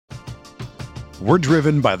We're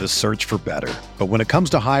driven by the search for better. But when it comes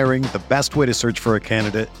to hiring, the best way to search for a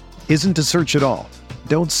candidate isn't to search at all.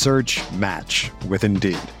 Don't search, match with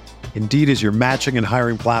Indeed. Indeed is your matching and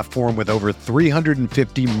hiring platform with over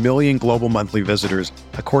 350 million global monthly visitors,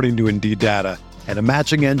 according to Indeed data, and a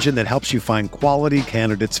matching engine that helps you find quality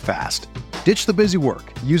candidates fast. Ditch the busy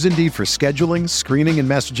work. Use Indeed for scheduling, screening, and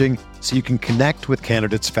messaging so you can connect with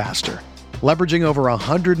candidates faster. Leveraging over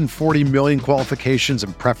 140 million qualifications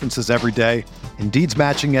and preferences every day, Indeed's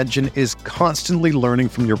matching engine is constantly learning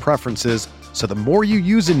from your preferences, so the more you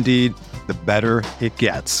use Indeed, the better it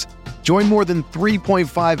gets. Join more than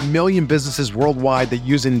 3.5 million businesses worldwide that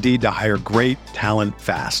use Indeed to hire great talent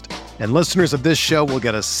fast. And listeners of this show will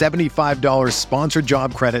get a $75 sponsored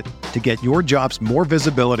job credit to get your jobs more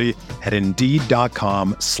visibility at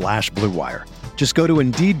Indeed.com/Blue Wire. Just go to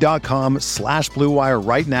Indeed.com/Blue Wire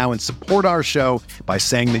right now and support our show by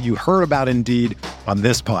saying that you heard about Indeed on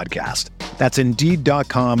this podcast. That's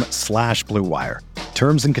Indeed.com/Blue Wire.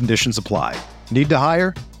 Terms and conditions apply. Need to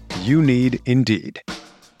hire? You need Indeed.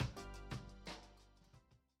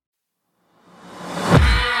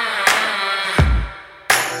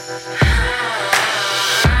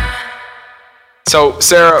 So,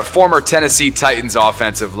 Sarah, former Tennessee Titans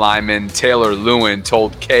offensive lineman Taylor Lewin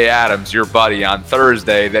told Kay Adams, your buddy, on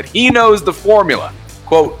Thursday that he knows the formula.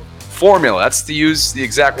 Quote, formula, that's to use the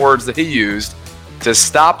exact words that he used, to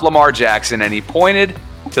stop Lamar Jackson, and he pointed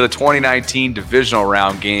to the 2019 divisional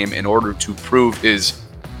round game in order to prove his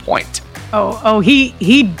point.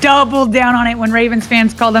 He doubled down on it when Ravens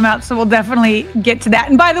fans called him out, so we'll definitely get to that.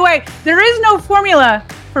 And by the way, there is no formula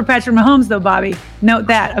for Patrick Mahomes, though, Bobby. Note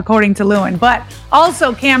that, according to Lewin. But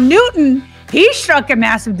also, Cam Newton, he struck a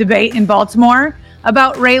massive debate in Baltimore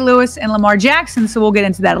about Ray Lewis and Lamar Jackson, so we'll get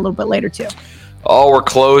into that a little bit later, too. Oh, we're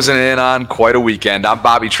closing in on quite a weekend. I'm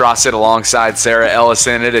Bobby Trossett alongside Sarah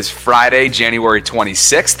Ellison. It is Friday, January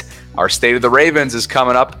 26th. Our State of the Ravens is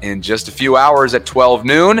coming up in just a few hours at 12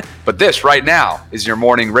 noon. But this right now is your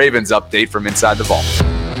morning Ravens update from inside the vault.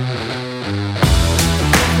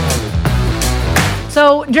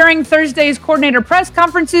 So during Thursday's coordinator press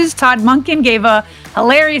conferences, Todd Monken gave a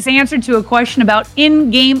hilarious answer to a question about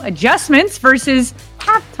in-game adjustments versus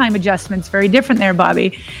halftime adjustments. Very different there,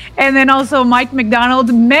 Bobby. And then also Mike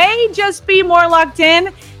McDonald may just be more locked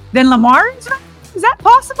in than Lamar. Is that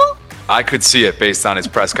possible? I could see it based on his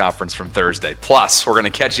press conference from Thursday. Plus, we're going to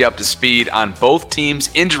catch you up to speed on both teams'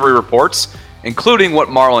 injury reports, including what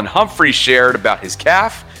Marlon Humphrey shared about his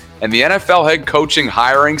calf and the NFL head coaching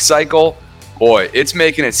hiring cycle. Boy, it's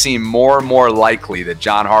making it seem more and more likely that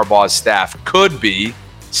John Harbaugh's staff could be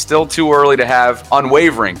still too early to have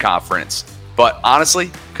unwavering confidence, but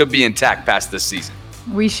honestly, could be intact past this season.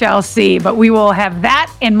 We shall see, but we will have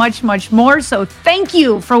that and much, much more. So thank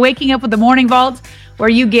you for waking up with the Morning Vault, where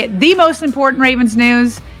you get the most important Ravens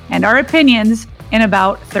news and our opinions in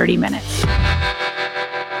about 30 minutes.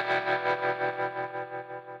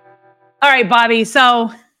 All right, Bobby,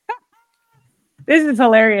 so this is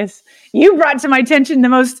hilarious. You brought to my attention the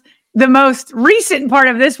most recent part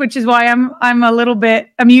of this, which is why I'm a little bit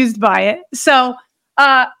amused by it. So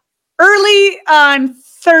early on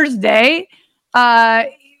Thursday,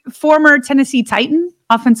 former Tennessee Titan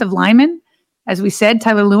offensive lineman, as we said,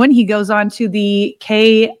 Tyler Lewin, he goes on to the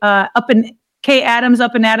Kay Adams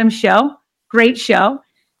Up and Adams show. Great show.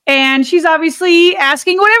 And she's obviously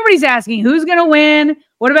asking what everybody's asking. Who's going to win?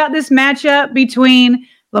 What about this matchup between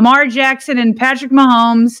Lamar Jackson and Patrick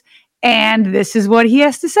Mahomes? And this is what he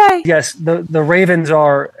has to say. Yes, the Ravens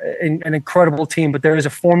are an incredible team, but there is a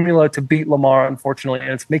formula to beat Lamar, unfortunately, and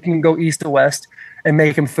it's making him go east to west and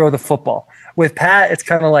make him throw the football. With Pat, it's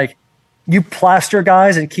kind of like you plaster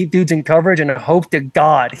guys and keep dudes in coverage and hope to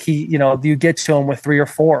God you get to him with 3 or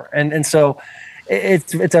 4. And so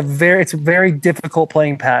it's very difficult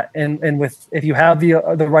playing Pat. And with if you have the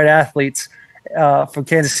right athletes from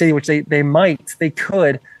Kansas City, which they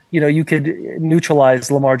could. You could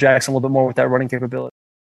neutralize Lamar Jackson a little bit more with that running capability.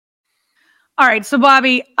 All right. So,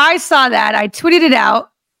 Bobby, I saw that. I tweeted it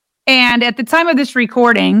out. And at the time of this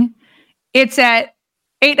recording, it's at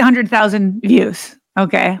 800,000 views.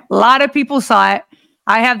 Okay. A lot of people saw it.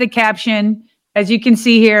 I have the caption, as you can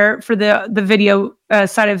see here for the video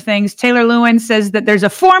side of things. Taylor Lewin says that there's a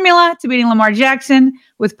formula to beating Lamar Jackson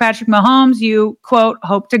with Patrick Mahomes. You, quote,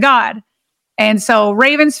 hope to God. And so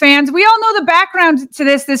Ravens fans, we all know the background to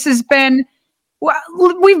this. This has been,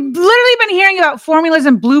 we've literally been hearing about formulas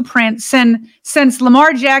and blueprints since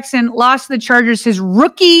Lamar Jackson lost to the Chargers his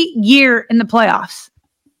rookie year in the playoffs.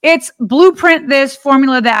 It's blueprint this,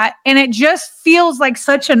 formula that, and it just feels like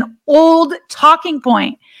such an old talking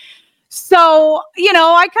point. So,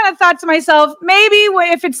 I kind of thought to myself, maybe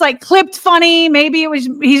if it's like clipped funny, maybe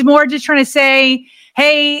he's more just trying to say,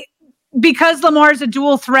 hey, because Lamar's a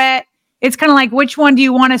dual threat, it's kind of like, which one do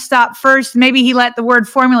you want to stop first? Maybe he let the word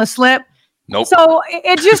formula slip. Nope. So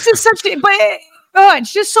it just is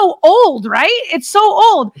it's just so old, right? It's so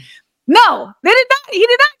old. No, he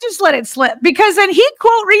did not just let it slip, because then he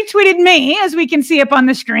quote retweeted me, as we can see up on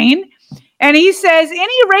the screen. And he says,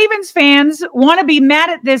 any Ravens fans want to be mad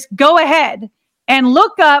at this, go ahead and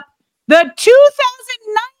look up the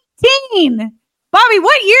 2019. Bobby,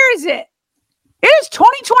 what year is it? It is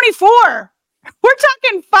 2024. We're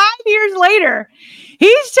talking 5 years later.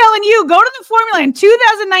 He's telling you, go to the formula in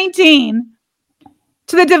 2019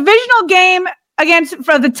 to the divisional game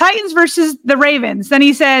for the Titans versus the Ravens. Then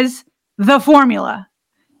he says, the formula.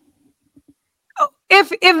 If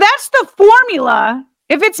that's the formula,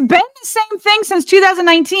 if it's been the same thing since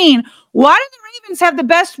 2019, why do the Ravens have the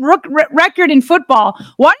best record in football?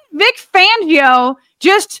 Why did Vic Fangio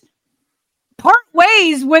just part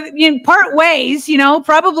ways,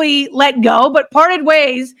 probably let go, but parted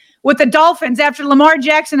ways with the Dolphins after Lamar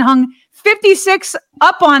Jackson hung 56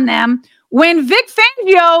 up on them when Vic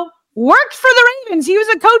Fangio worked for the Ravens? He was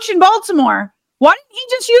a coach in Baltimore. Why didn't he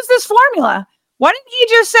just use this formula? Why didn't he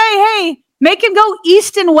just say, hey, make him go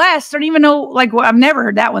east and west? I don't even know, I've never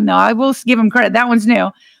heard that one, though. I will give him credit. That one's new.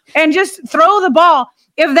 And just throw the ball.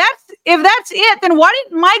 If that's it, then why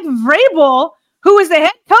didn't Mike Vrabel, who was the head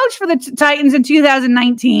coach for the Titans in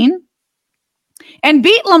 2019 and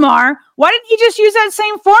beat Lamar, why didn't he just use that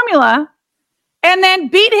same formula and then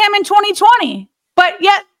beat him in 2020? But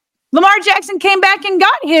yet Lamar Jackson came back and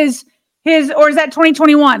got his, or is that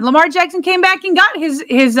 2021? Lamar Jackson came back and got his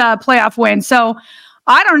playoff win. So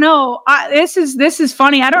I don't know. This is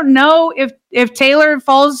funny. I don't know if Taylor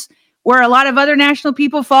falls where a lot of other national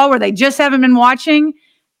people fall, where they just haven't been watching.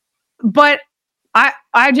 But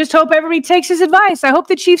I just hope everybody takes his advice. I hope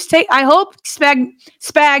the Chiefs I hope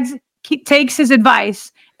Spags takes his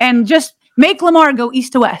advice and just make Lamar go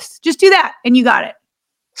east to west. Just do that, and you got it.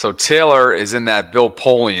 So Taylor is in that Bill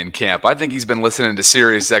Polian camp. I think he's been listening to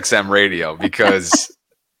Sirius XM radio, because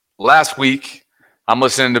last week I'm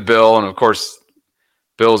listening to Bill, and of course,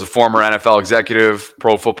 Bill is a former NFL executive,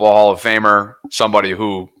 Pro Football Hall of Famer, somebody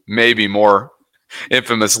who maybe more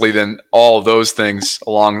infamously than all of those things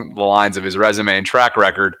along the lines of his resume and track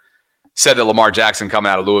record, said that Lamar Jackson coming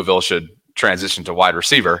out of Louisville should transition to wide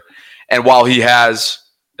receiver. And while he has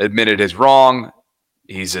admitted his wrong,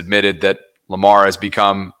 he's admitted that Lamar has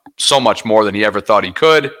become so much more than he ever thought he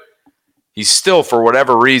could. He still, for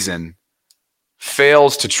whatever reason,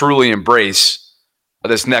 fails to truly embrace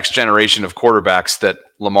this next generation of quarterbacks that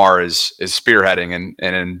Lamar is spearheading and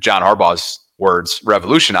in John Harbaugh's words,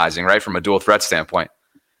 revolutionizing, right, from a dual threat standpoint.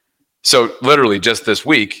 So literally just this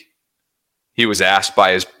week, he was asked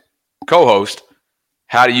by his co-host,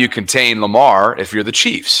 how do you contain Lamar if you're the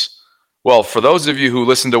Chiefs? Well, for those of you who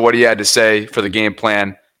listened to what he had to say for the game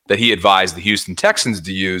plan that he advised the Houston Texans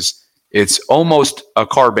to use, it's almost a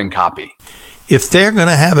carbon copy. If they're going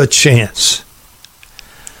to have a chance,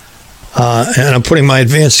 and I'm putting my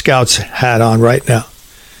advanced scouts hat on right now,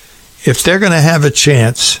 if they're going to have a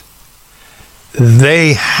chance,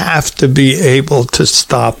 they have to be able to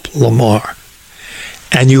stop Lamar.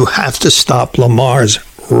 And you have to stop Lamar's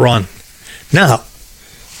run. Now,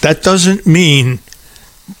 that doesn't mean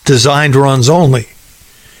designed runs only.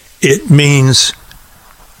 It means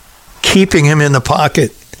keeping him in the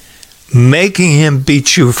pocket, making him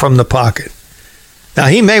beat you from the pocket. Now,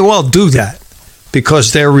 he may well do that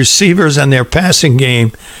because their receivers and their passing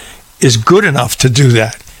game is good enough to do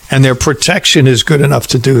that, and their protection is good enough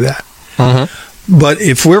to do that. Mm-hmm. But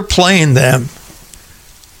if we're playing them,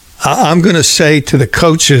 I'm going to say to the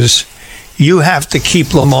coaches, you have to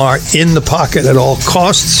keep Lamar in the pocket at all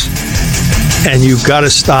costs, and you've got to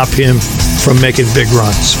stop him from making big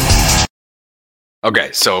runs.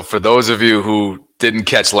 Okay, so for those of you who didn't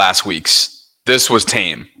catch last week's, this was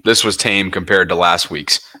tame. This was tame compared to last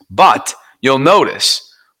week's. But you'll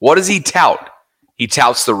notice, what does he tout? He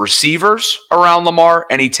touts the receivers around Lamar,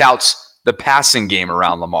 and he touts the passing game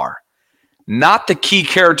around Lamar. Not the key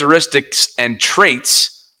characteristics and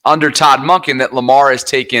traits under Todd Monken that Lamar has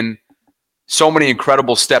taken so many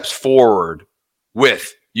incredible steps forward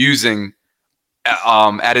with using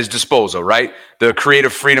at his disposal, right? The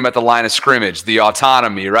creative freedom at the line of scrimmage, the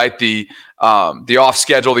autonomy, right? The off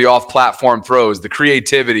schedule, the off platform throws, the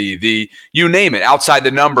creativity, the you name it, outside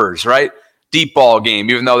the numbers, right? Deep ball game,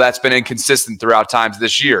 even though that's been inconsistent throughout times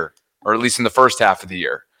this year, or at least in the first half of the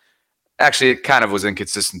year. Actually, it kind of was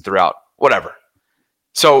inconsistent throughout, whatever.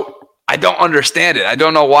 So I don't understand it. I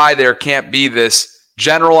don't know why there can't be this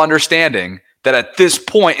general understanding that at this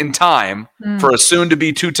point in time, for a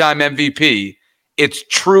soon-to-be two-time MVP, it's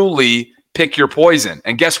truly pick your poison.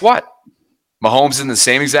 And guess what? Mahomes is in the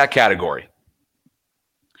same exact category.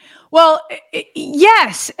 Well,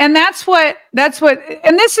 yes, and that's what,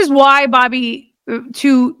 and this is why, Bobby,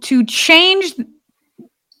 to change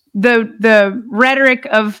the rhetoric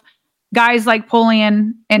of guys like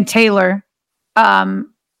Polian and Taylor,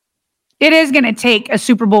 it is going to take a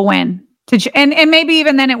Super Bowl win and maybe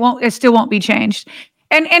even then it still won't be changed.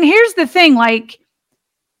 And here's the thing, like,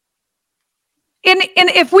 and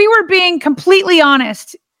if we were being completely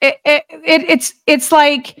honest, it's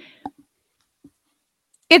like,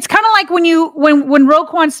 it's kind of like when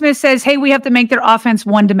Roquan Smith says, "Hey, we have to make their offense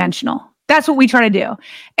one-dimensional." That's what we try to do.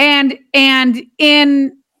 And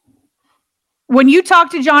when you talk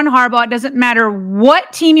to John Harbaugh, it doesn't matter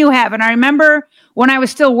what team you have. And I remember when I was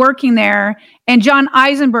still working there, and John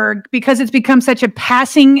Eisenberg, because it's become such a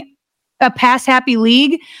pass-happy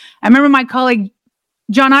league. I remember my colleague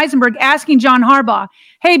John Eisenberg asking John Harbaugh,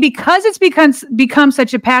 "Hey, because it's become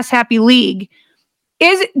such a pass-happy league,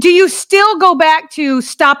 do you still go back to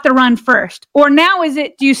stop the run first? Or now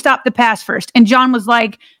do you stop the pass first?" And John was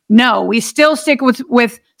like, "No, we still stick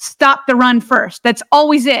with stop the run first. That's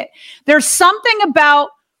always it." There's something about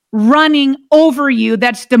running over you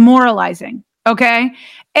that's demoralizing. Okay.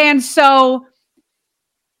 And so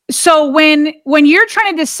when you're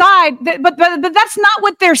trying to decide that, but that's not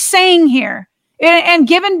what they're saying here. And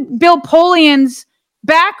given Bill Polian's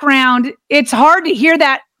background, it's hard to hear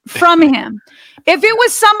that from him. If it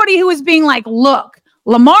was somebody who was being like, "Look,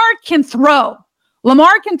 Lamar can throw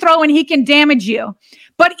and he can damage you."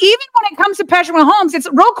 But even when it comes to Patrick Mahomes, it's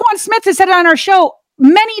Roquan Smith has said it on our show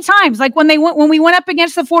many times. Like when we went up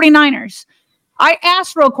against the 49ers, I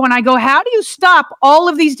asked Roquan, I go, "How do you stop all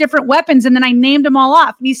of these different weapons?" And then I named them all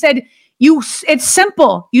off. And he said, "It's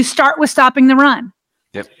simple. You start with stopping the run."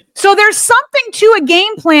 Yep. So there's something to a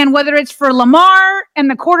game plan, whether it's for Lamar and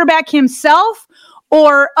the quarterback himself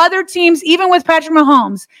or other teams, even with Patrick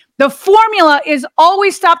Mahomes. The formula is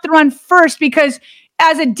always stop the run first, because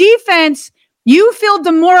as a defense, you feel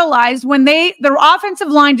demoralized when the offensive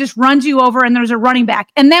line just runs you over and there's a running back.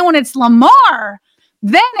 And then when it's Lamar,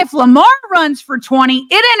 then if Lamar runs for 20,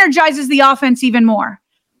 it energizes the offense even more.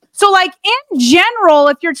 So like in general,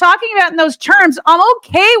 if you're talking about in those terms, I'm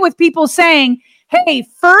okay with people saying, "Hey,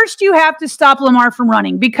 first you have to stop Lamar from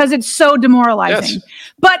running because it's so demoralizing."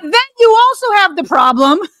 Yes. But then you also have the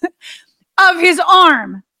problem of his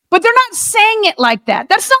arm. But they're not saying it like that.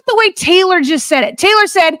 That's not the way Taylor just said it. Taylor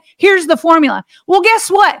said, "Here's the formula." Well,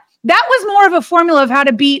 guess what? That was more of a formula of how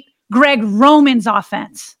to beat Greg Roman's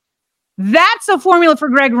offense. That's a formula for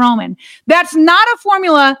Greg Roman. That's not a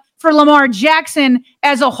formula for Lamar Jackson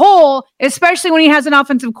as a whole, especially when he has an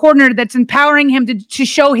offensive coordinator that's empowering him to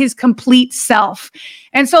show his complete self.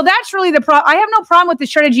 And so that's really the problem. I have no problem with the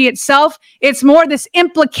strategy itself. It's more this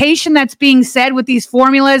implication that's being said with these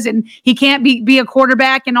formulas, and he can't be a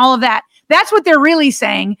quarterback and all of that. That's what they're really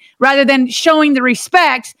saying, rather than showing the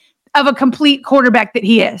respect of a complete quarterback that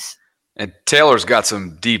he is. And Taylor's got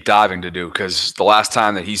some deep diving to do, because the last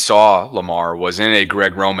time that he saw Lamar was in a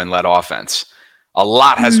Greg Roman-led offense. A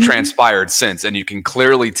lot has transpired since, and you can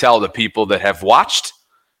clearly tell the people that have watched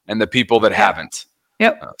and the people that haven't.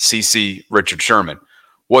 Yep. CC Richard Sherman.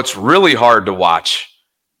 What's really hard to watch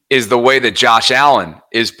is the way that Josh Allen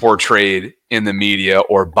is portrayed in the media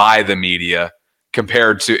or by the media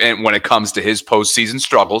compared to, and when it comes to his postseason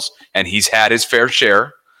struggles, and he's had his fair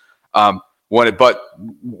share. But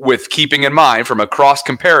with keeping in mind from a cross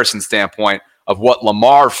comparison standpoint of what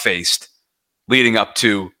Lamar faced leading up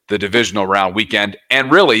to the divisional round weekend,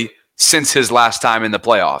 and really since his last time in the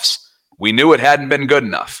playoffs, we knew it hadn't been good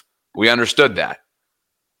enough. We understood that.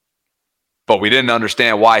 But we didn't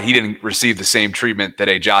understand why he didn't receive the same treatment that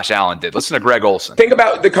a Josh Allen did. Listen to Greg Olsen. Think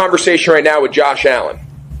about the conversation right now with Josh Allen.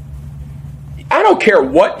 I don't care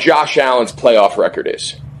what Josh Allen's playoff record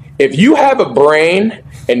is. If you have a brain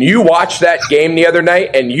and you watch that game the other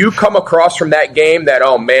night and you come across from that game that,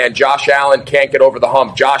 oh man, Josh Allen can't get over the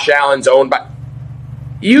hump, Josh Allen's owned by...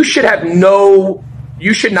 You should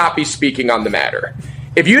not be speaking on the matter.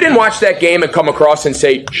 If you didn't watch that game and come across and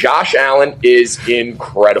say, Josh Allen is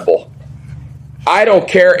incredible, I don't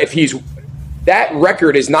care if that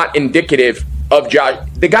record is not indicative of Josh.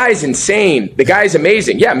 The guy is insane. The guy is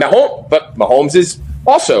amazing. Yeah, Mahomes is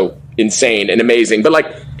also insane and amazing.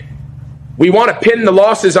 But we want to pin the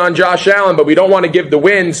losses on Josh Allen, but we don't want to give the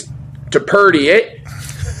wins to Purdy.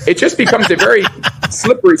 It just becomes a very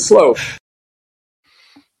slippery slope.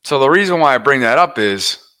 So the reason why I bring that up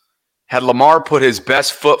is, had Lamar put his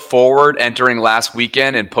best foot forward entering last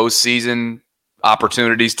weekend in postseason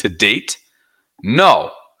opportunities to date?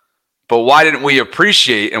 No. But why didn't we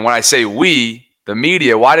appreciate, and when I say we, the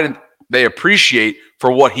media, why didn't they appreciate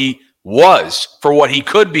for what he was, for what he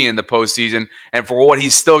could be in the postseason, and for what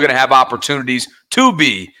he's still going to have opportunities to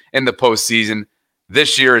be in the postseason?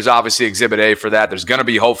 This year is obviously Exhibit A for that. There's going to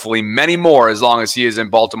be hopefully many more as long as he is in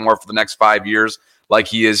Baltimore for the next 5 years, like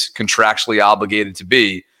he is contractually obligated to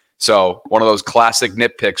be. So one of those classic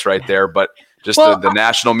nitpicks right there, but just the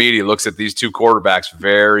national media looks at these two quarterbacks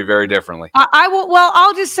very, very differently.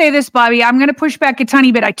 I'll just say this, Bobby. I'm going to push back a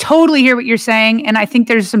tiny bit. I totally hear what you're saying, and I think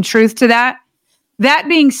there's some truth to that. That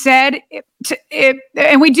being said, and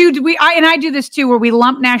I do this too, where we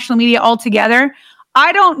lump national media all together.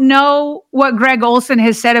 I don't know what Greg Olsen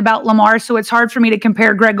has said about Lamar, so it's hard for me to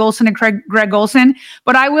compare Greg Olsen to Greg Olsen.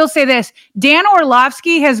 But I will say this: Dan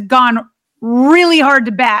Orlovsky has gone really hard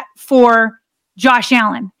to bat for Josh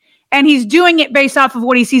Allen. And he's doing it based off of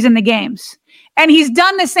what he sees in the games. And he's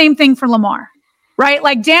done the same thing for Lamar, right?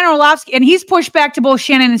 Like Dan Orlovsky, and he's pushed back to both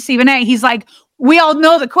Shannon and Stephen A. He's like, we all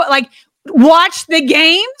know watch the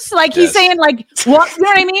games. Like he's saying what, you know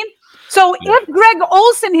what I mean? So if Greg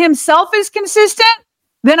Olsen himself is consistent,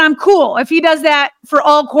 then I'm cool. If he does that for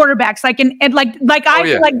all quarterbacks, I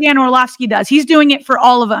feel like Dan Orlovsky does. He's doing it for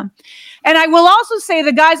all of them. And I will also say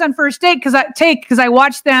the guys on First Take, because I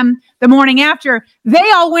watched them the morning after,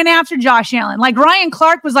 they all went after Josh Allen. Like Ryan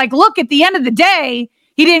Clark was like, look, at the end of the day,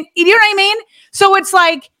 he didn't, you know what I mean? So it's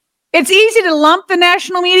like, it's easy to lump the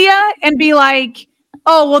national media and be like,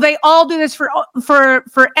 oh, well, they all do this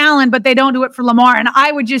for Allen, but they don't do it for Lamar. And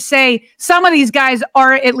I would just say some of these guys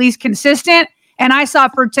are at least consistent. And I saw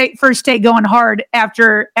First Take going hard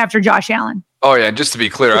after Josh Allen. Oh yeah. And just to be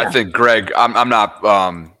clear, I think Greg, I'm not,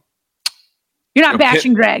 you're not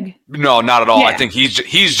bashing Greg. No, not at all. Yeah. I think he's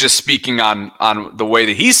just speaking on the way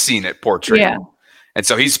that he's seen it portrayed. Yeah. And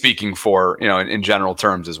so he's speaking for, in general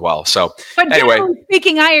terms as well. So but anyway, generally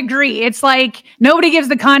speaking, I agree. It's like nobody gives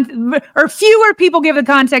or fewer people give the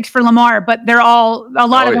context for Lamar, but a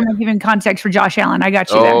lot of them are giving context for Josh Allen. I got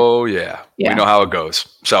you there. Oh yeah. We know how it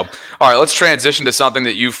goes. So, all right, let's transition to something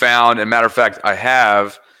that you found. And matter of fact, I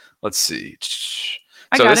have, let's see.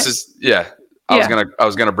 I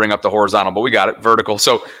was gonna bring up the horizontal, but we got it vertical.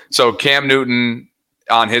 So Cam Newton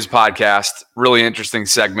on his podcast, really interesting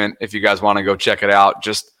segment. If you guys want to go check it out,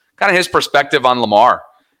 just kind of his perspective on Lamar.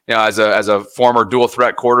 As a former dual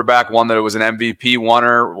threat quarterback, one that was an MVP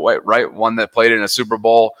winner, right? One that played in a Super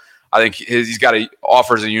Bowl. I think he's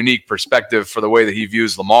offers a unique perspective for the way that he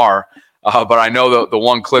views Lamar. But I know the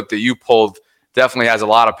one clip that you pulled definitely has a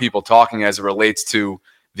lot of people talking as it relates to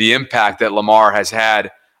the impact that Lamar has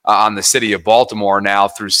had on the city of Baltimore now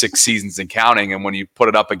through 6 seasons and counting. And when you put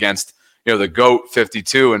it up against, the GOAT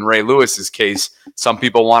 52 in Ray Lewis's case, some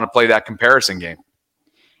people want to play that comparison game.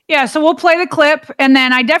 Yeah, so we'll play the clip, and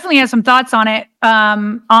then I definitely have some thoughts on it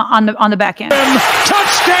on the back end.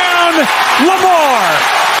 Touchdown,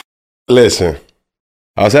 Lamar! Listen,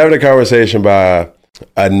 I was having a conversation by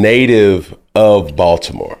a native of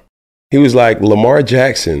Baltimore. He was like, Lamar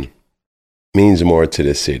Jackson means more to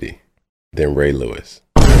the city than Ray Lewis.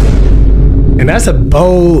 And that's a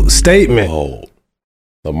bold statement. Bold.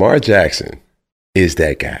 Lamar Jackson is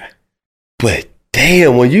that guy. But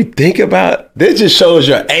damn, when you think about this, just shows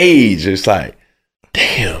your age. It's like,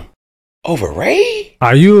 damn, over Ray?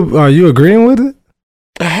 Are you agreeing with it?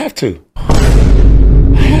 I have to.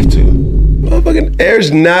 Motherfucking,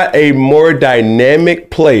 there's not a more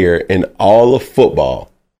dynamic player in all of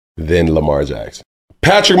football than Lamar Jackson.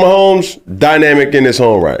 Patrick Mahomes, dynamic in his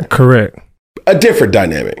own right. Correct. A different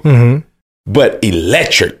dynamic, but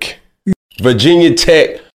electric. Virginia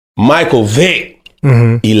Tech, Michael Vick,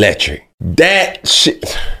 electric. That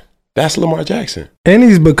shit, that's Lamar Jackson. And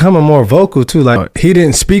he's becoming more vocal too. Like he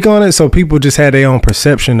didn't speak on it, so people just had their own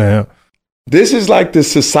perception of him. This is like the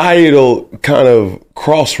societal kind of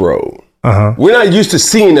crossroad. We're not used to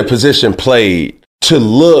seeing the position played to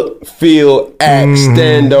look, feel, act,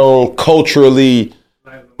 stand on, culturally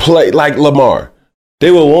play like Lamar. They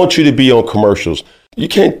will want you to be on commercials. You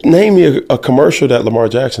can't name me a commercial that Lamar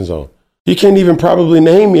Jackson's on. You can't even probably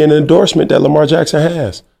name me an endorsement that Lamar Jackson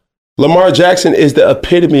has. Lamar Jackson is the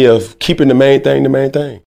epitome of keeping the main thing the main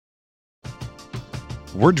thing.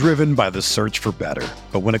 We're driven by the search for better.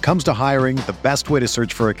 But when it comes to hiring, the best way to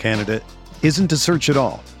search for a candidate isn't to search at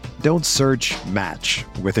all. Don't search, match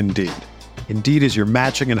with Indeed. Indeed is your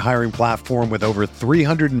matching and hiring platform with over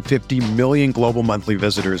 350 million global monthly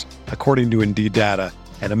visitors, according to Indeed data,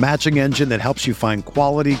 and a matching engine that helps you find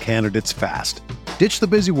quality candidates fast. Ditch the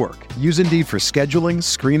busy work. Use Indeed for scheduling,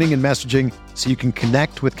 screening, and messaging so you can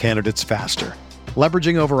connect with candidates faster.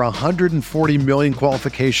 Leveraging over 140 million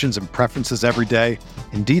qualifications and preferences every day,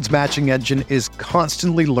 Indeed's matching engine is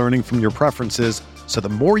constantly learning from your preferences, so the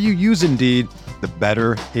more you use Indeed, the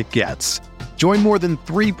better it gets. Join more than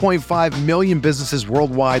 3.5 million businesses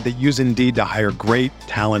worldwide that use Indeed to hire great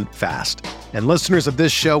talent fast. And listeners of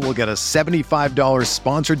this show will get a $75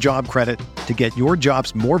 sponsored job credit to get your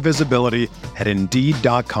jobs more visibility at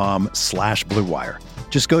Indeed.com/Blue Wire.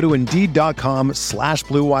 Just go to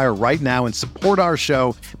Indeed.com/Blue Wire right now and support our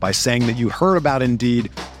show by saying that you heard about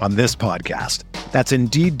Indeed on this podcast. That's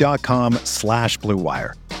Indeed.com/Blue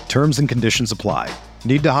Wire. Terms and conditions apply.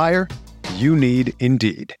 Need to hire? You need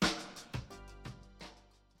Indeed.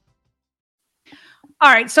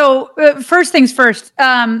 All right. So first things first.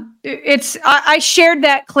 I shared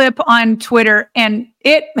that clip on Twitter, and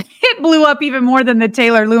it blew up even more than the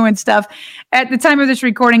Taylor Lewin stuff. At the time of this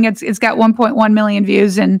recording, it's got 1.1 million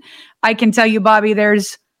views, and I can tell you, Bobby,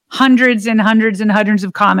 there's hundreds and hundreds and hundreds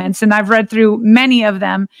of comments, and I've read through many of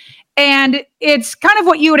them, and it's kind of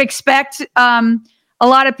what you would expect. A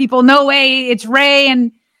lot of people, no way, it's Ray,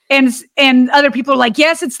 and other people are like,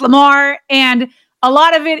 yes, it's Lamar, and a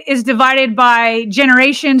lot of it is divided by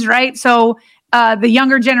generations, right? So the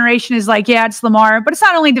younger generation is like, yeah, it's Lamar. But it's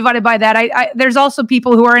not only divided by that. There's also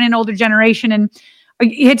people who are in an older generation and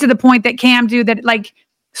hit to the point that Cam do that, like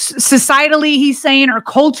societally he's saying, or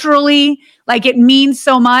culturally, like it means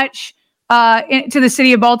so much to the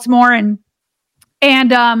city of Baltimore. And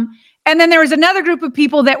then there was another group of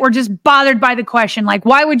people that were just bothered by the question, like,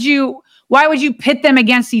 why would you pit them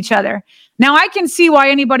against each other? Now I can see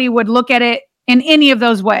why anybody would look at it in any of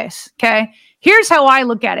those ways. Okay. Here's how I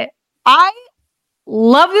look at it. I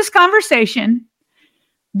love this conversation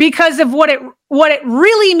because of what it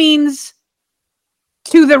really means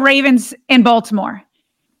to the Ravens in Baltimore.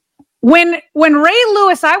 When Ray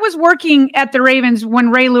Lewis, I was working at the Ravens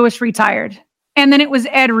when Ray Lewis retired, and then it was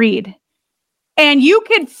Ed Reed. And you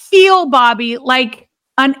could feel, Bobby, like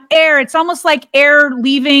an air. It's almost like air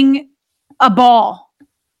leaving a ball.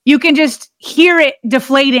 You can just hear it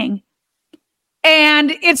deflating. And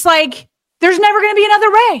it's like, there's never going to be another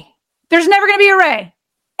Ray. There's never going to be a Ray.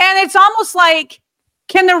 And it's almost like,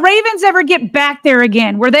 can the Ravens ever get back there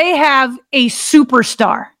again where they have a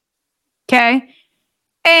superstar? Okay.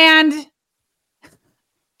 And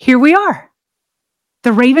here we are.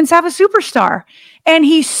 The Ravens have a superstar. And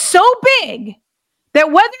he's so big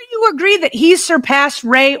that whether you agree that he's surpassed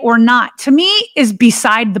Ray or not, to me is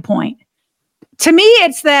beside the point. To me,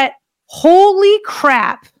 it's that, holy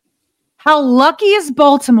crap, how lucky is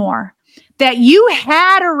Baltimore that you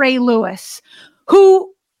had a Ray Lewis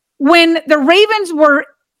who, when the Ravens were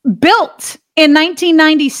built in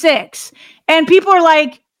 1996, and people are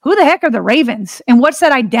like, who the heck are the Ravens? And what's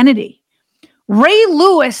that identity? Ray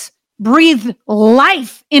Lewis breathed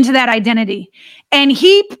life into that identity. And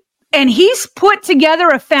he's put together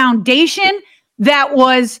a foundation that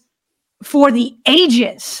was for the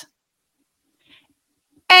ages.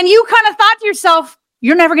 And you kind of thought to yourself,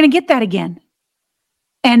 you're never going to get that again.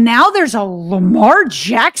 And now there's a Lamar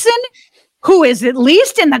Jackson who is at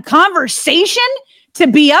least in the conversation to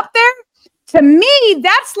be up there. To me,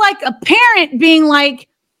 that's like a parent being like,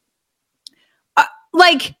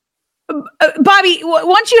 Bobby,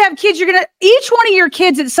 once you have kids, each one of your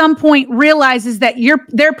kids at some point realizes that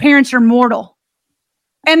their parents are mortal.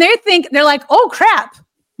 And they're like, oh crap,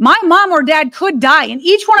 my mom or dad could die. And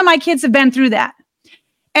each one of my kids have been through that.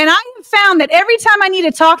 And I have found that every time I need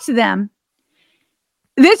to talk to them,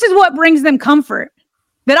 this is what brings them comfort.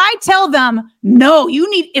 That I tell them, no,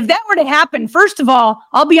 if that were to happen, first of all,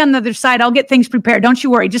 I'll be on the other side. I'll get things prepared. Don't you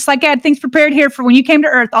worry. Just like I had things prepared here for when you came to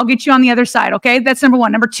Earth, I'll get you on the other side. Okay. That's number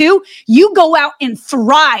one. Number two, you go out and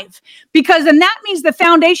thrive, because then that means the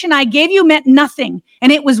foundation I gave you meant nothing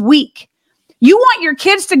and it was weak. You want your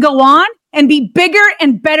kids to go on and be bigger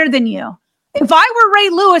and better than you. If I were Ray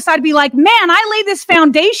Lewis, I'd be like, man, I laid this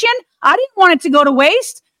foundation. I didn't want it to go to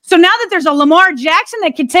waste. So now that there's a Lamar Jackson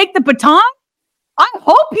that can take the baton, I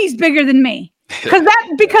hope he's bigger than me. Because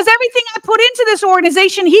everything I put into this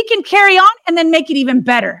organization, he can carry on and then make it even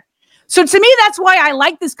better. So to me, that's why I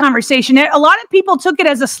like this conversation. A lot of people took it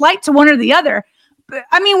as a slight to one or the other.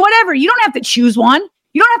 I mean, whatever. You don't have to choose one.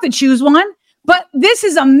 But this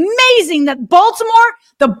is amazing that Baltimore,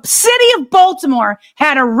 the city of Baltimore,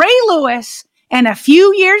 had a Ray Lewis, and a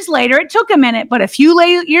few years later, it took a minute, but a few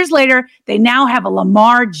years later, they now have a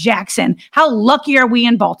Lamar Jackson. How lucky are we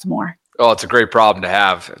in Baltimore? Oh, it's a great problem to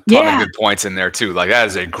have. A ton of good points in there too. Like, that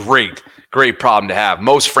is a great problem to have.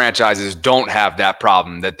 Most franchises don't have that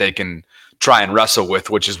problem that they can try and wrestle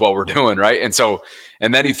with, which is what we're doing, right?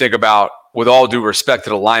 And then you think about, with all due respect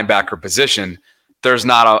to the linebacker position, there's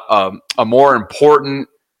not a more important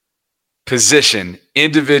position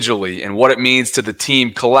individually and what it means to the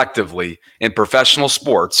team collectively in professional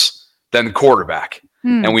sports than the quarterback.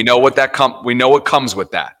 And we know what comes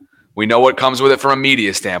with that. We know what comes with it from a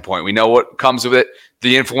media standpoint. We know what comes with it,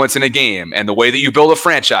 the influence in a game and the way that you build a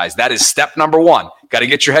franchise. That is step number one. Got to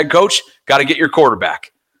get your head coach, got to get your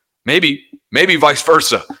quarterback. Maybe vice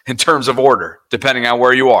versa in terms of order, depending on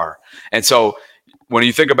where you are. And so when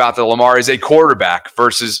you think about the Lamar as a quarterback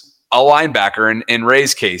versus a linebacker in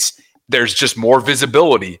Ray's case, there's just more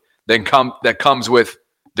visibility that comes with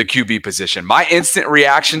the QB position. My instant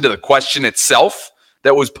reaction to the question itself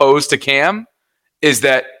that was posed to Cam is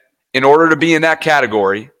that in order to be in that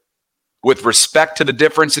category, with respect to the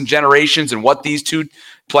difference in generations and what these two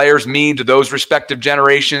players mean to those respective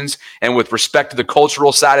generations, and with respect to the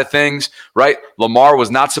cultural side of things, right? Lamar was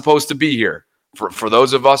not supposed to be here. For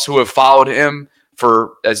those of us who have followed him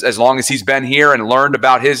for as long as he's been here and learned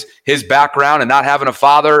about his background and not having a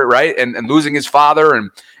father, right? And losing his father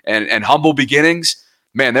and humble beginnings,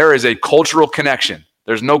 man, there is a cultural connection.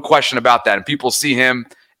 There's no question about that. And people see him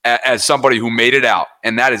as somebody who made it out,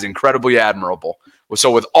 and that is incredibly admirable. So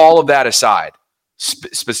with all of that aside,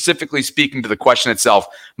 specifically speaking to the question itself,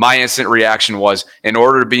 my instant reaction was, in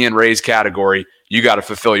order to be in Ray's category, you got to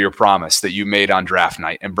fulfill your promise that you made on draft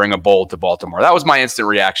night and bring a bowl to Baltimore. That was my instant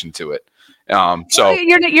reaction to it. So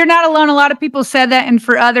you're not alone. A lot of people said that, and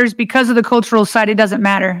for others, because of the cultural side, it doesn't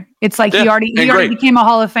matter. It's like he already became a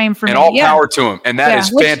Hall of Fame for me. And all power to him. And that is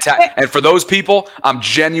fantastic. And for those people, I'm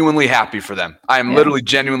genuinely happy for them. I am literally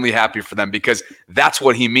genuinely happy for them, because that's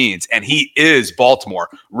what he means. And he is Baltimore.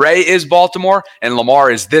 Ray is Baltimore, and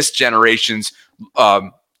Lamar is this generation's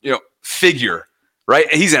figure,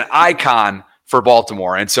 right? He's an icon for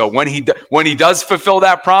Baltimore. And so when he does fulfill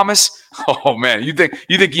that promise, oh man, you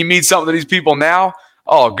think he means something to these people now?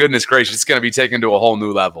 Oh, goodness gracious, it's going to be taken to a whole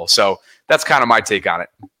new level. So that's kind of my take on it.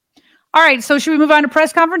 All right, so should we move on to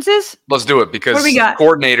press conferences? Let's do it, because what do we got?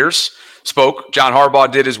 Coordinators spoke. John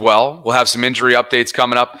Harbaugh did as well. We'll have some injury updates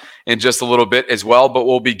coming up in just a little bit as well, but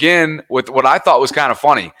we'll begin with what I thought was kind of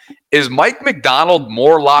funny. Is Mike Macdonald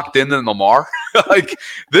more locked in than Lamar? Like,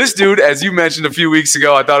 this dude, as you mentioned a few weeks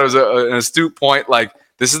ago, I thought it was an astute point. Like,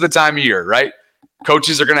 this is the time of year, right?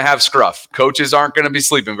 Coaches are going to have scruff. Coaches aren't going to be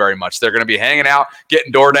sleeping very much. They're going to be hanging out,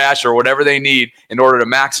 getting DoorDash or whatever they need in order to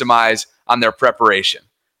maximize on their preparation.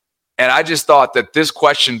 And I just thought that this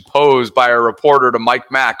question posed by a reporter to Mike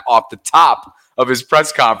Mack off the top of his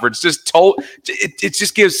press conference it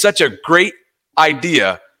just gives such a great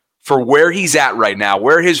idea for where he's at right now,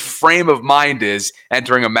 where his frame of mind is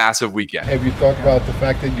entering a massive weekend. Have you thought about the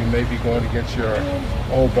fact that you may be going against your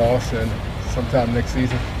old boss and sometime next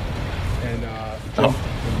season? And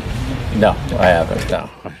No, I haven't. No.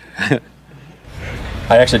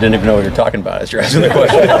 I actually didn't even know what you're talking about as you're asking the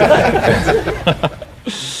question.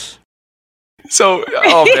 So,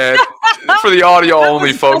 oh man, for the audio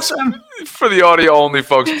only folks,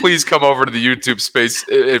 please come over to the YouTube space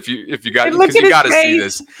if you got to see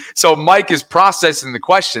this. So Mike is processing the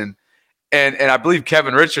question, and I believe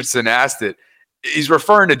Kevin Richardson asked it. He's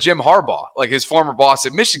referring to Jim Harbaugh, like his former boss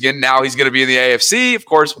at Michigan. Now he's going to be in the AFC, of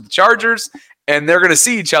course, with the Chargers, and they're going to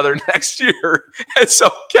see each other next year. And so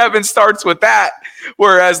Kevin starts with that,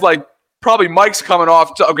 whereas like, probably Mike's coming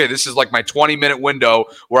off to, okay, this is like my 20-minute window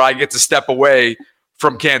where I get to step away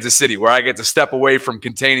from Kansas City, where I get to step away from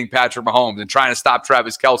containing Patrick Mahomes and trying to stop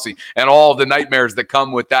Travis Kelce and all of the nightmares that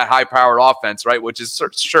come with that high-powered offense, right? Which is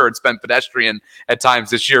sure it's been pedestrian at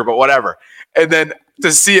times this year, but whatever. And then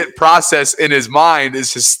to see it process in his mind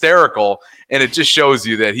is hysterical, and it just shows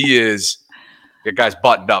you that that guy's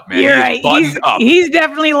buttoned up, man. You're right. He's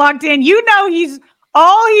definitely locked in. You know, he's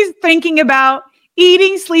thinking about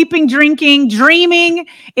eating, sleeping, drinking, dreaming.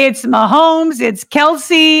 It's Mahomes, it's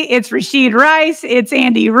Kelce, it's Rashid Rice, it's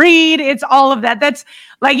Andy Reid, it's all of that. That's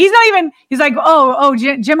like, he's like,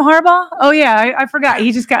 Jim Harbaugh? Oh yeah, I forgot.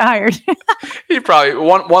 He just got hired. He probably,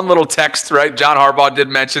 one little text, right? John Harbaugh did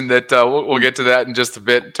mention that, we'll get to that in just a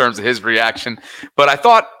bit in terms of his reaction. But I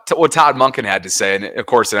thought what Todd Monken had to say, and of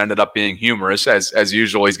course it ended up being humorous as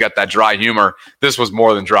usual. He's got that dry humor. This was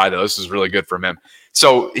more than dry though. This was really good from him.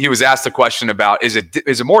 So he was asked a question about, is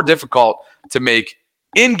it more difficult to make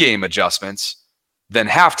in-game adjustments than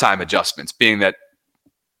halftime adjustments, being that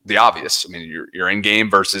the obvious. I mean, you're in game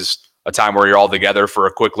versus a time where you're all together for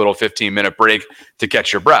a quick little 15-minute break to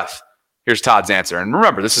catch your breath. Here's Todd's answer. And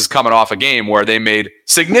remember, this is coming off a game where they made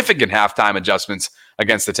significant halftime adjustments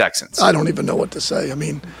against the Texans. I don't even know what to say. I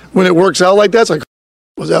mean, when it works out like that, it's like,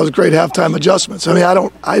 that was great halftime adjustments. I mean,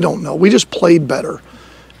 I don't know. We just played better.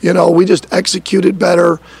 We just executed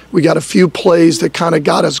better. We got a few plays that kind of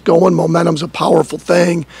got us going. Momentum's a powerful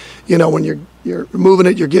thing. When you're moving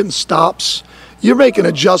it, you're getting stops. You're making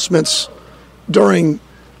adjustments during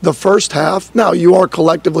the first half. Now, you are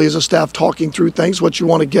collectively as a staff talking through things, what you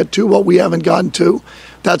want to get to, what we haven't gotten to.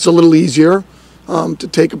 That's a little easier to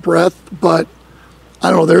take a breath. But I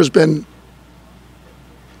don't know,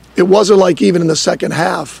 it wasn't like even in the second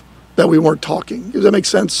half that we weren't talking. Does that make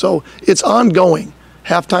sense? So it's ongoing.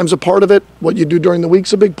 Halftime's a part of it. What you do during the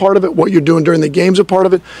week's a big part of it. What you're doing during the game's a part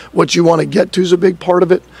of it. What you want to get to is a big part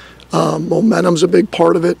of it. Momentum's a big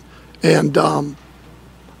part of it. And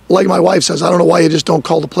like my wife says, I don't know why you just don't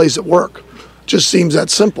call the plays that work. Just seems that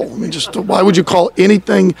simple. I mean, just why would you call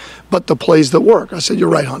anything but the plays that work? I said, you're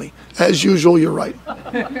right, honey. As usual, you're right.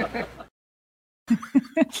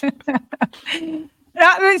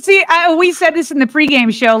 We said this in the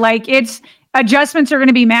pregame show. Like, adjustments are going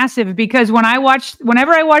to be massive because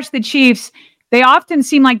whenever I watch the Chiefs, they often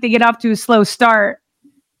seem like they get off to a slow start.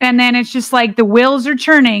 And then it's just like the wheels are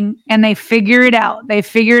churning and they figure it out. They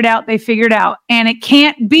figure it out. And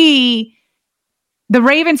the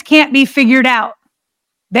Ravens can't be figured out.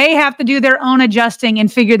 They have to do their own adjusting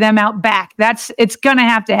and figure them out back. It's going to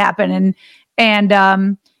have to happen. And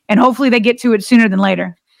hopefully they get to it sooner than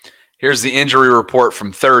later. Here's the injury report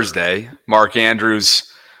from Thursday. Mark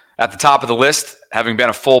Andrews at the top of the list, having been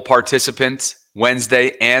a full participant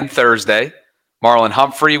Wednesday and Thursday. Marlon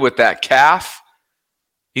Humphrey with that calf.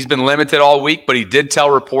 He's been limited all week, but he did tell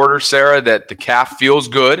reporter Sarah that the calf feels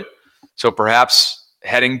good. So perhaps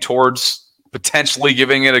heading towards potentially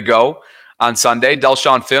giving it a go on Sunday.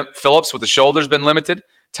 Del'Shawn Phillips with the shoulder's been limited.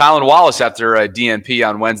 Tylan Wallace after a DNP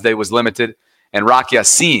on Wednesday was limited. And Rock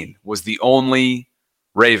Ya-Sin was the only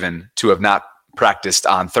Raven to have not practiced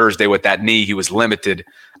on Thursday with that knee. He was limited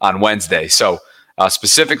on Wednesday. So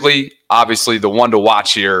specifically, obviously the one to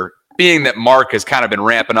watch here, being that Mark has kind of been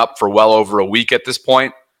ramping up for well over a week at this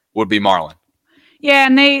point, would be Marlon. Yeah,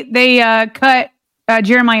 and they cut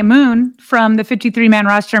Jeremiah Moon from the 53-man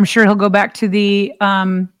roster. I'm sure he'll go back to the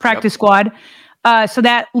practice squad. So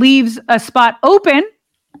that leaves a spot open,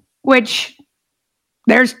 which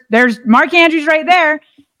there's Mark Andrews right there.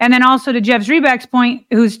 And then also to Jeff Zrebeck's point,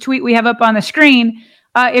 whose tweet we have up on the screen,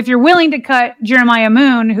 if you're willing to cut Jeremiah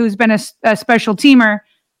Moon, who's been a special teamer,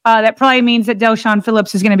 that probably means that Del'Shawn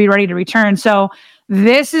Phillips is going to be ready to return. So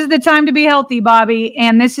this is the time to be healthy, Bobby.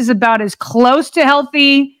 And this is about as close to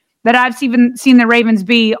healthy that I've even seen the Ravens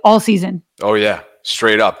be all season. Oh, yeah,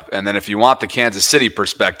 straight up. And then if you want the Kansas City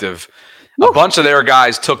perspective, a bunch of their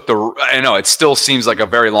guys took I know it still seems like a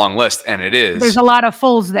very long list, and it is. There's a lot of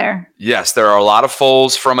fulls there. Yes, there are a lot of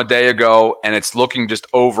fulls from a day ago, and it's looking just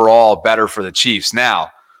overall better for the Chiefs.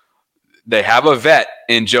 Now, they have a vet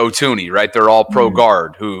in Joe Thuney, right? They're all pro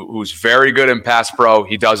guard who's very good in pass pro.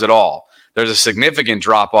 He does it all. There's a significant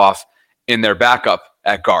drop-off in their backup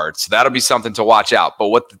at guard. So that'll be something to watch out. But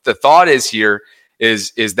what the thought is here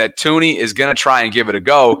is that Thuney is going to try and give it a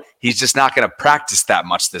go. He's just not going to practice that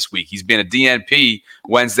much this week. He's been a DNP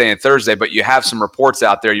Wednesday and Thursday, but you have some reports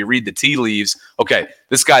out there. You read the tea leaves. Okay,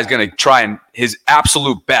 this guy's going to try and his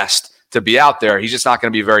absolute best to be out there. He's just not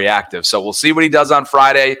going to be very active. So we'll see what he does on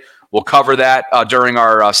Friday. We'll cover that during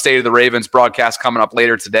our State of the Ravens broadcast coming up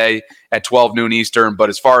later today at 12 noon Eastern. But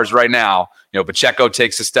as far as right now, Pacheco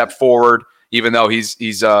takes a step forward, even though he's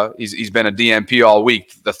been a DNP all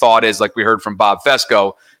week. The thought is, like we heard from Bob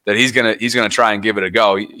Fesco, that he's gonna try and give it a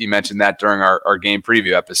go. You mentioned that during our game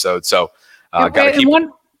preview episode. So got to keep.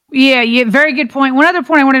 Yeah, very good point. One other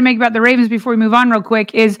point I wanted to make about the Ravens before we move on real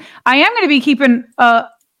quick is I am going to be keeping an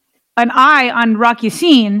eye on Rock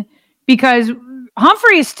Ya-Sin because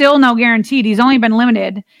Humphrey is still no guaranteed. He's only been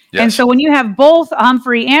limited. Yes. And so when you have both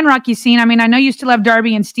Humphrey and Rock Ya-Sin, I mean, I know you still have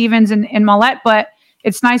Darby and Stevens and Millette, but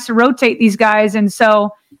it's nice to rotate these guys. And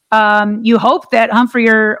so you hope that Humphrey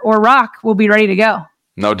or Rock will be ready to go.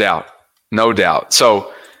 No doubt. No doubt.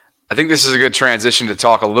 So I think this is a good transition to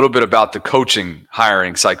talk a little bit about the coaching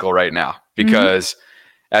hiring cycle right now, because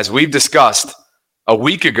as we've discussed a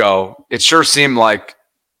week ago, it sure seemed like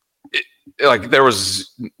there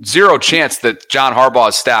was zero chance that John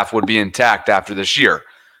Harbaugh's staff would be intact after this year.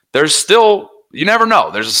 There's still, you never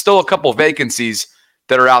know. There's still a couple vacancies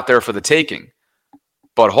that are out there for the taking.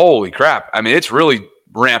 But holy crap. I mean, it's really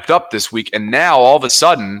ramped up this week. And now all of a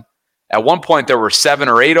sudden, at one point there were 7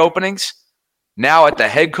 or 8 openings. Now at the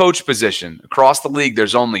head coach position across the league,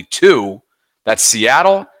 there's only 2. That's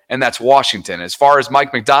Seattle and that's Washington. As far as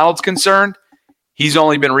Mike Macdonald's concerned, he's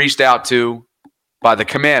only been reached out to by the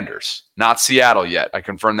Commanders, not Seattle yet. I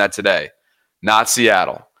confirmed that today. Not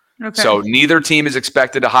Seattle. Okay. So neither team is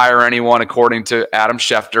expected to hire anyone, according to Adam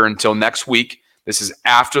Schefter, until next week. This is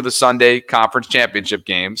after the Sunday conference championship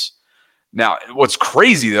games. Now, what's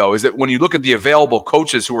crazy, though, is that when you look at the available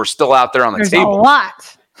coaches who are still out there on the table. There's a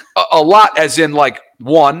lot. A lot as in, like,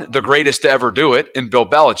 one, the greatest to ever do it in Bill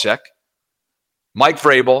Belichick, Mike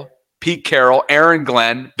Vrabel, Pete Carroll, Aaron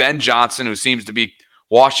Glenn, Ben Johnson, who seems to be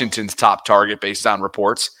Washington's top target based on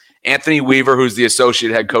reports, Anthony Weaver, who's the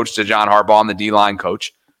associate head coach to John Harbaugh and the D-line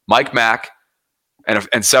coach, Mike Mack,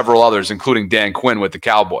 and several others, including Dan Quinn with the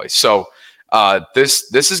Cowboys. So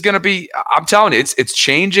this is going to be, I'm telling you, it's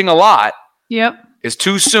changing a lot. Yep. It's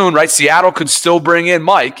too soon, right? Seattle could still bring in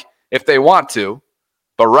Mike if they want to.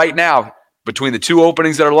 But right now, between the two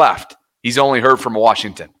openings that are left, he's only heard from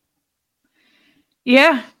Washington.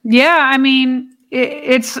 Yeah. I mean,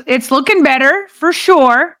 it's looking better for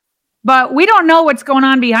sure, but we don't know what's going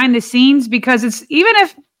on behind the scenes because it's even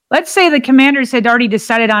if, let's say the Commanders had already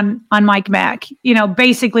decided on Mike Mack,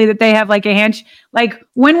 basically that they have like a handshake. Like,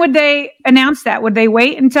 when would they announce that? Would they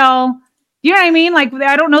wait until, you know what I mean? Like,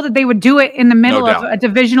 I don't know that they would do it in the middle of a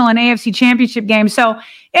divisional and AFC championship game. So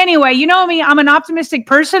anyway, you know me, I'm an optimistic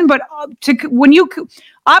person, but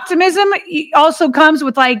optimism also comes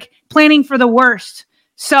with like planning for the worst.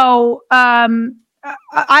 So I'm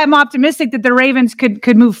optimistic that the Ravens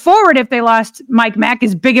could move forward if they lost Mike Mack,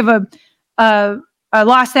 as big of a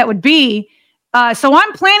loss that would be. So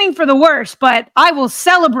I'm planning for the worst, but I will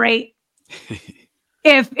celebrate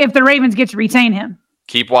if the Ravens get to retain him.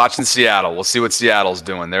 Keep watching Seattle. We'll see what Seattle's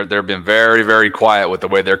doing. They've been very, very quiet with the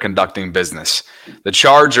way they're conducting business. The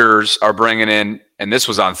Chargers are bringing in, and this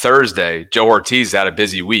was on Thursday, Joe Ortiz had a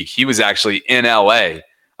busy week. He was actually in L.A.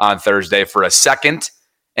 on Thursday for a second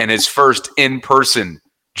and his first in-person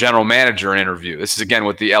general manager interview. This is, again,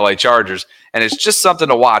 with the L.A. Chargers, and it's just something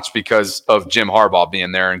to watch because of Jim Harbaugh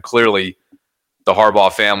being there, and clearly the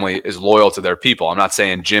Harbaugh family is loyal to their people. I'm not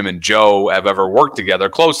saying Jim and Joe have ever worked together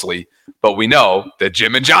closely, but we know that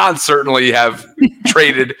Jim and John certainly have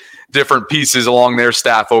traded different pieces along their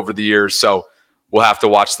staff over the years. So we'll have to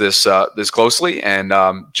watch this closely. And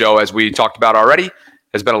Joe, as we talked about already,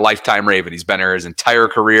 has been a lifetime Raven. He's been there his entire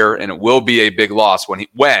career, and it will be a big loss when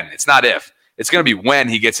it's not if. It's going to be when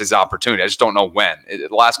he gets his opportunity. I just don't know when. The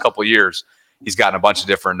last couple of years, he's gotten a bunch of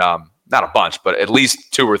different, not a bunch, but at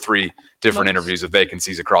least 2 or 3 different interviews of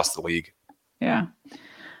vacancies across the league. Yeah.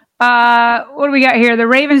 What do we got here? The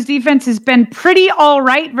Ravens defense has been pretty all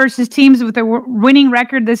right versus teams with a winning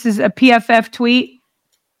record. This is a PFF tweet.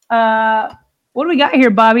 What do we got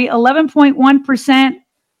here, Bobby? 11.1%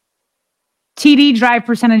 TD drive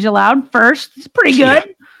percentage allowed. First. It's pretty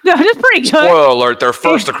good. Yeah. Just pretty good. Spoiler alert, they're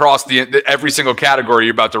first across every single category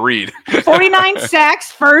you're about to read. 49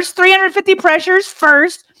 sacks, first. 350 pressures,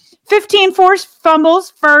 first. 15 forced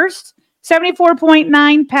fumbles, first.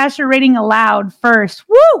 74.9 passer rating allowed, first.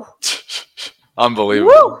 Woo!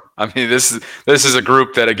 Unbelievable. Woo! I mean, this is a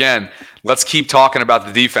group that, again, let's keep talking about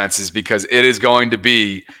the defenses because it is going to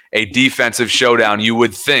be a defensive showdown, you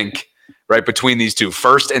would think, right, between these two.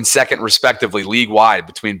 First and second, respectively, league-wide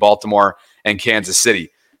between Baltimore and Kansas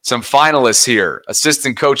City. Some finalists here.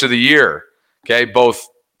 Assistant Coach of the Year, okay, both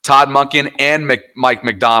Todd Monken and Mike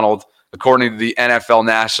McDonald, according to the NFL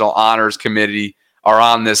National Honors Committee, are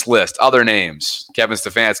on this list. Other names, Kevin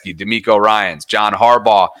Stefanski, DeMeco Ryans, John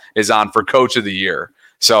Harbaugh is on for Coach of the Year.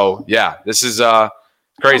 So, yeah, this is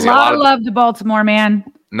crazy. A lot of love to Baltimore, man.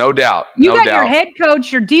 No doubt. You got your head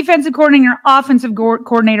coach, your defensive coordinator, your offensive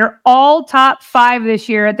coordinator, all top 5 this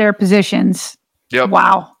year at their positions. Yep.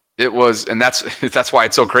 Wow. It was, and that's why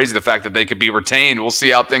it's so crazy, the fact that they could be retained. We'll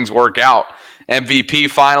see how things work out. MVP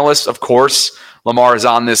finalists, of course, Lamar is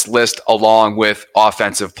on this list along with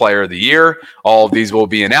Offensive Player of the Year. All of these will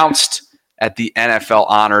be announced at the NFL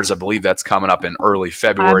Honors. I believe that's coming up in early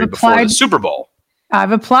February before the Super Bowl.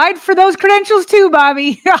 I've applied for those credentials too, Bobby.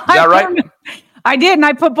 Is that right? I did, and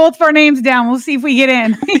I put both of our names down. We'll see if we get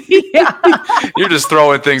in. Yeah. You're just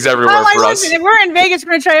throwing things everywhere for us. Listen, if we're in Vegas,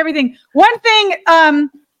 we're going to try everything. One thing,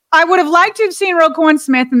 I would have liked to have seen Roquan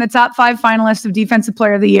Smith in the top 5 finalists of Defensive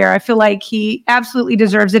Player of the Year. I feel like he absolutely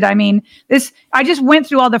deserves it. I mean, I just went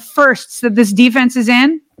through all the firsts that this defense is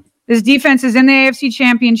in. This defense is in the AFC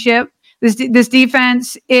Championship. This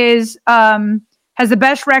defense is has the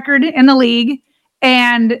best record in the league,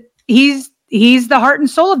 and he's the heart and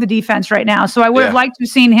soul of the defense right now. So I would have liked to have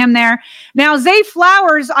seen him there. Now, Zay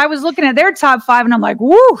Flowers, I was looking at their top 5, and I'm like,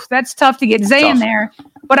 woo, that's tough to get Zay in there.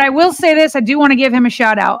 But I will say this, I do want to give him a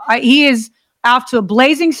shout out. He is off to a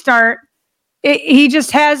blazing start. He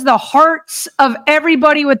just has the hearts of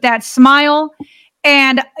everybody with that smile.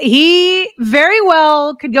 And he very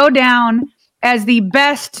well could go down as the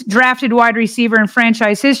best drafted wide receiver in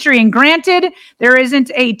franchise history. And granted, there isn't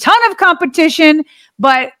a ton of competition,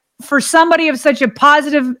 but for somebody of such a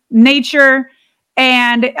positive nature,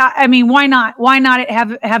 and I mean, why not? Why not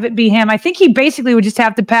have it be him? I think he basically would just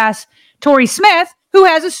have to pass Torrey Smith, who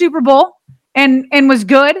has a Super Bowl and was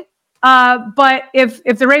good. But if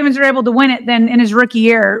the Ravens are able to win it, then in his rookie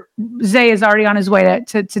year, Zay is already on his way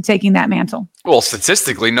to taking that mantle. Well,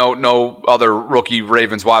 statistically, no other rookie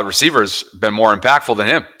Ravens wide receiver has been more impactful than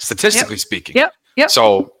him, statistically speaking. Yep.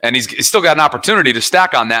 So, and he's still got an opportunity to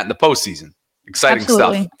stack on that in the postseason. Exciting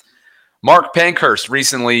Absolutely. stuff. Mark Pankhurst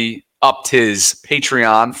recently upped his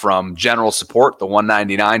Patreon from general support, the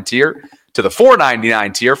 $1.99 tier, to the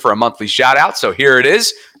 $4.99 tier for a monthly shout out. So here it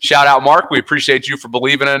is. Shout out, Mark. We appreciate you for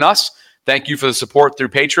believing in us. Thank you for the support through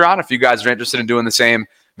Patreon. If you guys are interested in doing the same,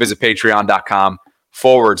 visit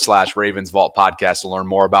patreon.com/Ravens Vault Podcast to learn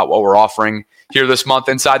more about what we're offering here this month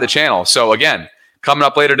inside the channel. So again, coming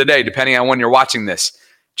up later today, depending on when you're watching this,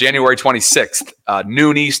 January 26th,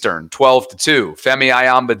 noon Eastern, 12 to 2, Femi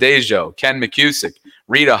Ayambadejo, Ken McCusick,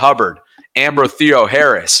 Rita Hubbard, Ambro Theo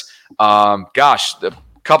Harris, a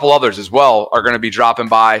couple others as well are going to be dropping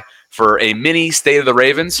by for a mini State of the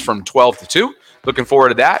Ravens from 12 to 2. Looking forward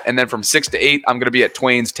to that. And then from 6 to 8, I'm going to be at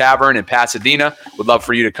Twain's Tavern in Pasadena. Would love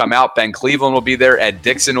for you to come out. Ben Cleveland will be there. Ed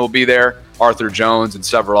Dixon will be there. Arthur Jones and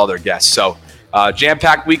several other guests. So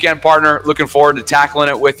jam-packed weekend, partner. Looking forward to tackling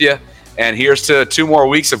it with you. And here's to 2 more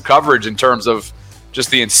weeks of coverage in terms of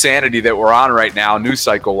just the insanity that we're on right now, news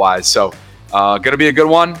cycle-wise. So going to be a good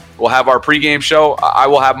one. We'll have our pregame show. I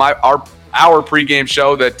will have our pregame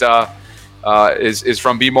show that is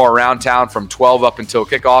from Be More Around Town from 12 up until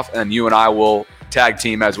kickoff, and you and I will tag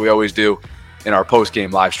team as we always do in our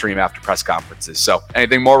post-game live stream after press conferences. So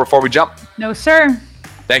anything more before we jump? No, sir.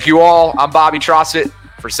 Thank you all. I'm Bobby Trossett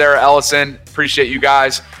for Sarah Ellison. Appreciate you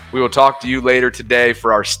guys. We will talk to you later today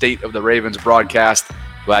for our State of the Ravens broadcast.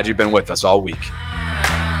 Glad you've been with us all week.